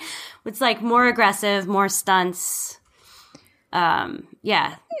 Wrestling. It's like more aggressive, more stunts. It's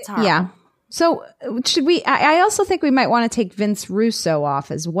horrible. Yeah. So should we, I also think we might want to take Vince Russo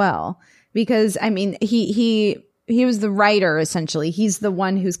off as well, because I mean, he was the writer essentially. He's the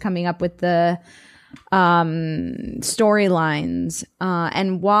one who's coming up with the, storylines.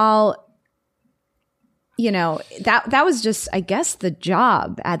 And while, that was just, I guess, the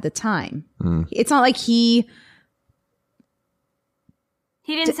job at the time. It's not like he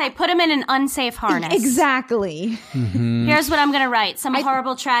didn't say, put him in an unsafe harness. Exactly. Here's what I'm going to write. Some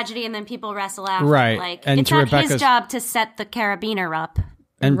horrible tragedy, and then people wrestle after. Right. Like, and it's not his job to set the carabiner up.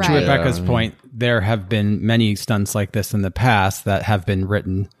 And to Rebecca's point, there have been many stunts like this in the past that have been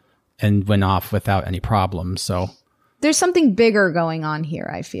written and went off without any problem. So there's something bigger going on here,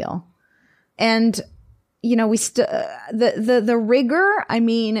 I feel. And we the rigor, I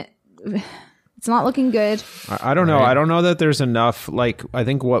mean, it's not looking good. I don't know. Right. I don't know that there's enough. Like, I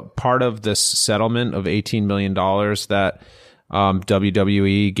think what part of this settlement of $18 million that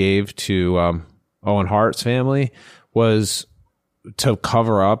WWE gave to Owen Hart's family was to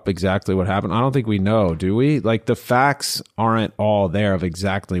cover up exactly what happened. I don't think we know, do we? Like, the facts aren't all there of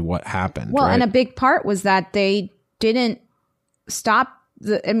exactly what happened. Well, right? And a big part was that they didn't stop.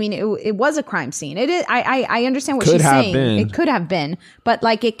 It was a crime scene. It is. I understand what she's saying. It could have been, but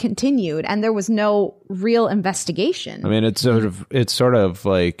like it continued, and there was no real investigation. I mean, it's sort of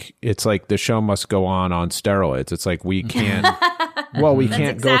like it's like the show must go on steroids. It's like we can't. Well, we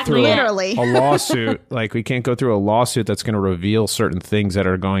can't go through a lawsuit. Like we can't go through a lawsuit that's going to reveal certain things that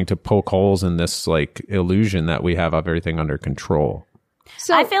are going to poke holes in this like illusion that we have of everything under control.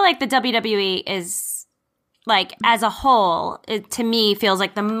 So I feel like the WWE is. Like, as a whole, it to me feels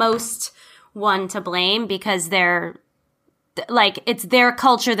like the most one to blame, because they're, like, it's their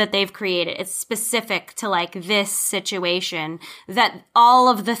culture that they've created. It's specific to, like, this situation that all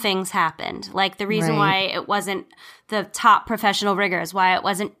of the things happened. Like, the reason why it wasn't the top professional riggers, why it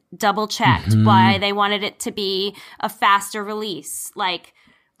wasn't double-checked, why they wanted it to be a faster release, like,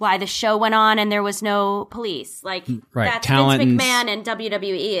 why the show went on and there was no police. Like, that's Vince McMahon and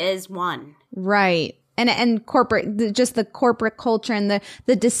WWE is one. Right. And corporate, just the corporate culture and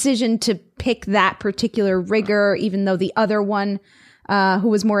the decision to pick that particular rigger, even though the other one, who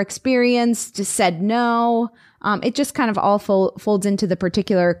was more experienced, just said no. It just kind of all folds into the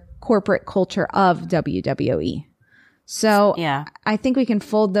particular corporate culture of WWE. So I think we can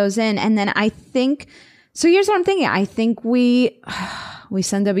fold those in. And then I think, so here's what I'm thinking. I think we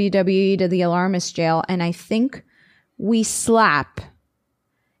send WWE to the alarmist jail, and I think we slap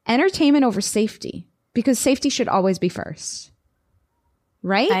entertainment over safety. Because safety should always be first.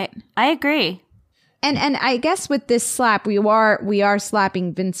 Right? I agree. And I guess with this slap, we are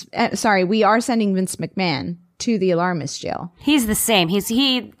slapping we are sending Vince McMahon to the alarmist jail. He's the same. He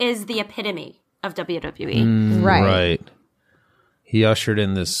is the epitome of WWE. Right. He ushered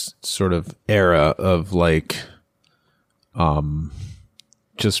in this sort of era of like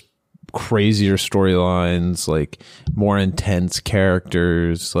just crazier storylines, like more intense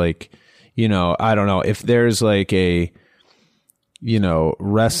characters, like I don't know if there's like a,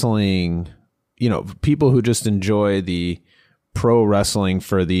 wrestling, people who just enjoy the pro wrestling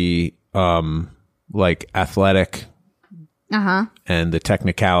for the, like athletic and the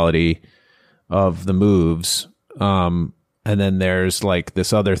technicality of the moves. And then there's like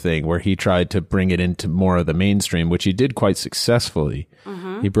this other thing where he tried to bring it into more of the mainstream, which he did quite successfully.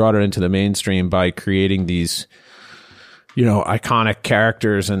 He brought it into the mainstream by creating these, iconic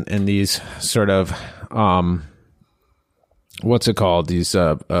characters and these sort of, what's it called? These, these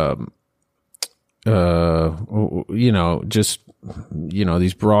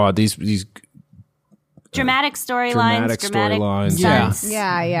broad, these dramatic storylines.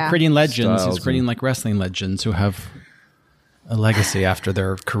 Yeah. Creating legends. He's creating like wrestling legends who have a legacy after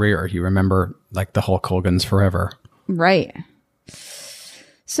their career. You remember like the Hulk Hogan's forever. Right.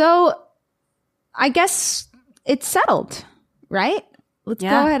 So I guess it's settled, right? Let's go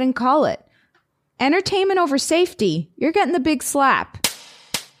ahead and call it. Entertainment over safety. You're getting the big slap.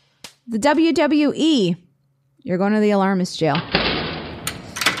 The WWE. You're going to the alarmist jail.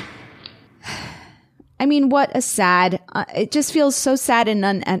 I mean, what a sad... it just feels so sad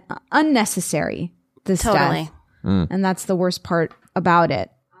and unnecessary, this death. And that's the worst part about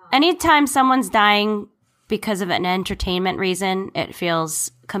it. Anytime someone's dying because of an entertainment reason, it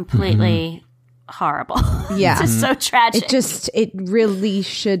feels completely horrible. Yeah. It's just so tragic. It really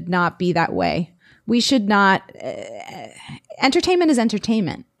should not be that way. We should not... entertainment is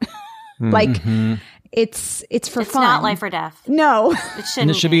entertainment. It's for fun. It's not life or death. No. It shouldn't. And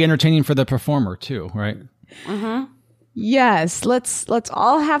it should be entertaining for the performer too, right? Yes. Let's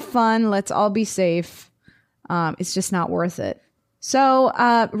all have fun. Let's all be safe. It's just not worth it. So,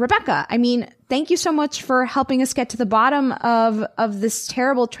 Rebecca, I mean, thank you so much for helping us get to the bottom of this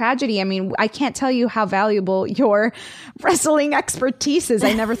terrible tragedy. I mean, I can't tell you how valuable your wrestling expertise is.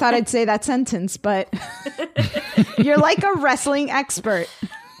 I never thought I'd say that sentence, but you're like a wrestling expert.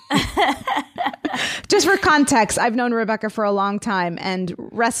 Just for context, I've known Rebecca for a long time, and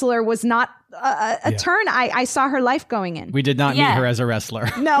wrestler was not a turn I saw her life going in. We did not meet her as a wrestler.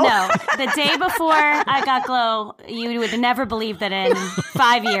 No. The day before I got Glow, you would never believe that in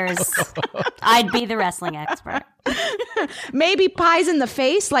 5 years I'd be the wrestling expert. Maybe pies in the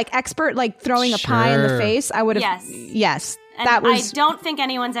face, like expert, like throwing a pie in the face. I would have. Yes. And that was. I don't think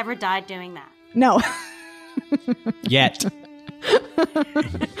anyone's ever died doing that. No. Yet.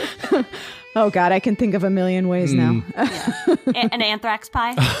 Oh God, I can think of a million ways now. An anthrax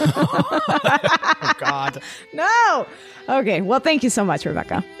pie. Oh God. No. Okay. Well, thank you so much,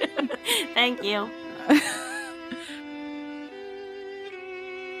 Rebecca. Thank you.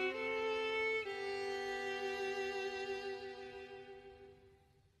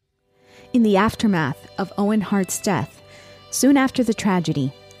 In the aftermath of Owen Hart's death, soon after the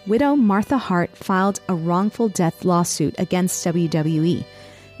tragedy, widow Martha Hart filed a wrongful death lawsuit against WWE,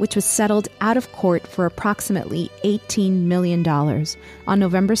 which was settled out of court for approximately $18 million on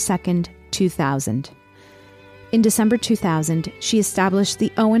November 2nd, 2000. In December 2000, she established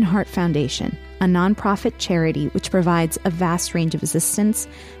the Owen Hart Foundation, a nonprofit charity which provides a vast range of assistance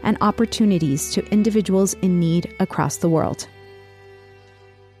and opportunities to individuals in need across the world.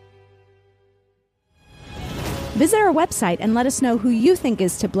 Visit our website and let us know who you think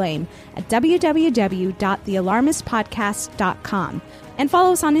is to blame at www.thealarmistpodcast.com, and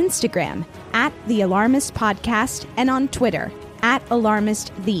follow us on Instagram @thealarmistpodcast and on Twitter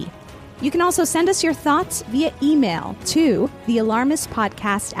 @alarmistthe. You can also send us your thoughts via email to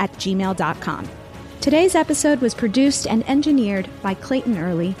thealarmistpodcast@gmail.com. Today's episode was produced and engineered by Clayton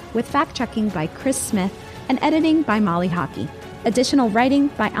Early, with fact-checking by Chris Smith and editing by Molly Hockey. Additional writing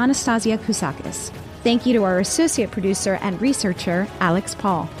by Anastasia Kousakis. Thank you to our associate producer and researcher, Alex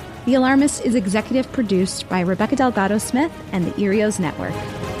Paul. The Alarmist is executive produced by Rebecca Delgado-Smith and the Erios Network.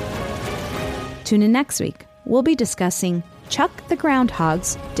 Tune in next week. We'll be discussing Chuck the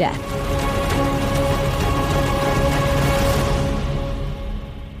Groundhog's death.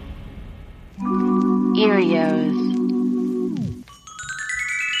 Erios.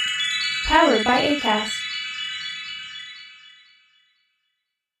 Powered by Acast.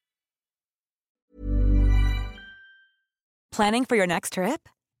 Planning for your next trip?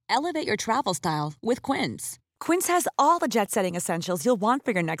 Elevate your travel style with Quince. Quince has all the jet-setting essentials you'll want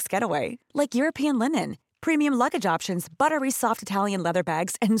for your next getaway, like European linen, premium luggage options, buttery soft Italian leather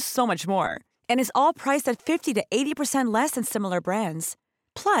bags, and so much more. And is all priced at 50 to 80% less than similar brands.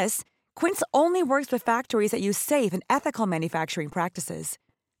 Plus, Quince only works with factories that use safe and ethical manufacturing practices.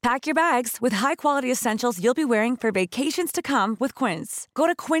 Pack your bags with high-quality essentials you'll be wearing for vacations to come with Quince. Go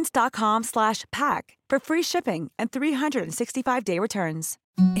to quince.com/pack for free shipping and 365-day returns.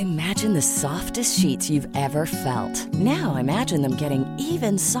 Imagine the softest sheets you've ever felt. Now imagine them getting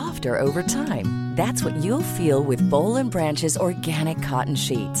even softer over time. That's what you'll feel with Boll & Branch's organic cotton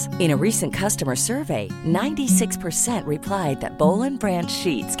sheets. In a recent customer survey, 96% replied that Boll & Branch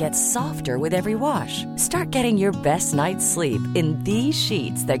sheets get softer with every wash. Start getting your best night's sleep in these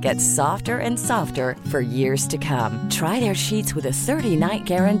sheets that get softer and softer for years to come. Try their sheets with a 30-night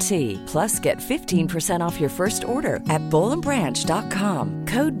guarantee. Plus, get 15% off your first order at bollandbranch.com.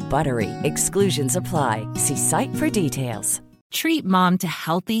 Code BUTTERY. Exclusions apply. See site for details. Treat mom to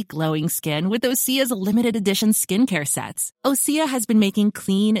healthy, glowing skin with Osea's limited edition skincare sets. Osea has been making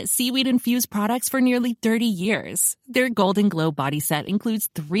clean, seaweed-infused products for nearly 30 years. Their Golden Glow body set includes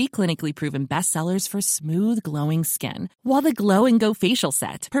 3 clinically proven bestsellers for smooth, glowing skin, while the Glow and Go facial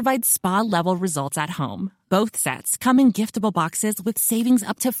set provides spa-level results at home. Both sets come in giftable boxes with savings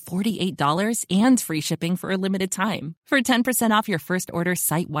up to $48 and free shipping for a limited time. For 10% off your first order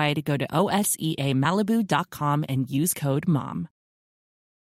site-wide, go to OSEAMalibu.com and use code MOM.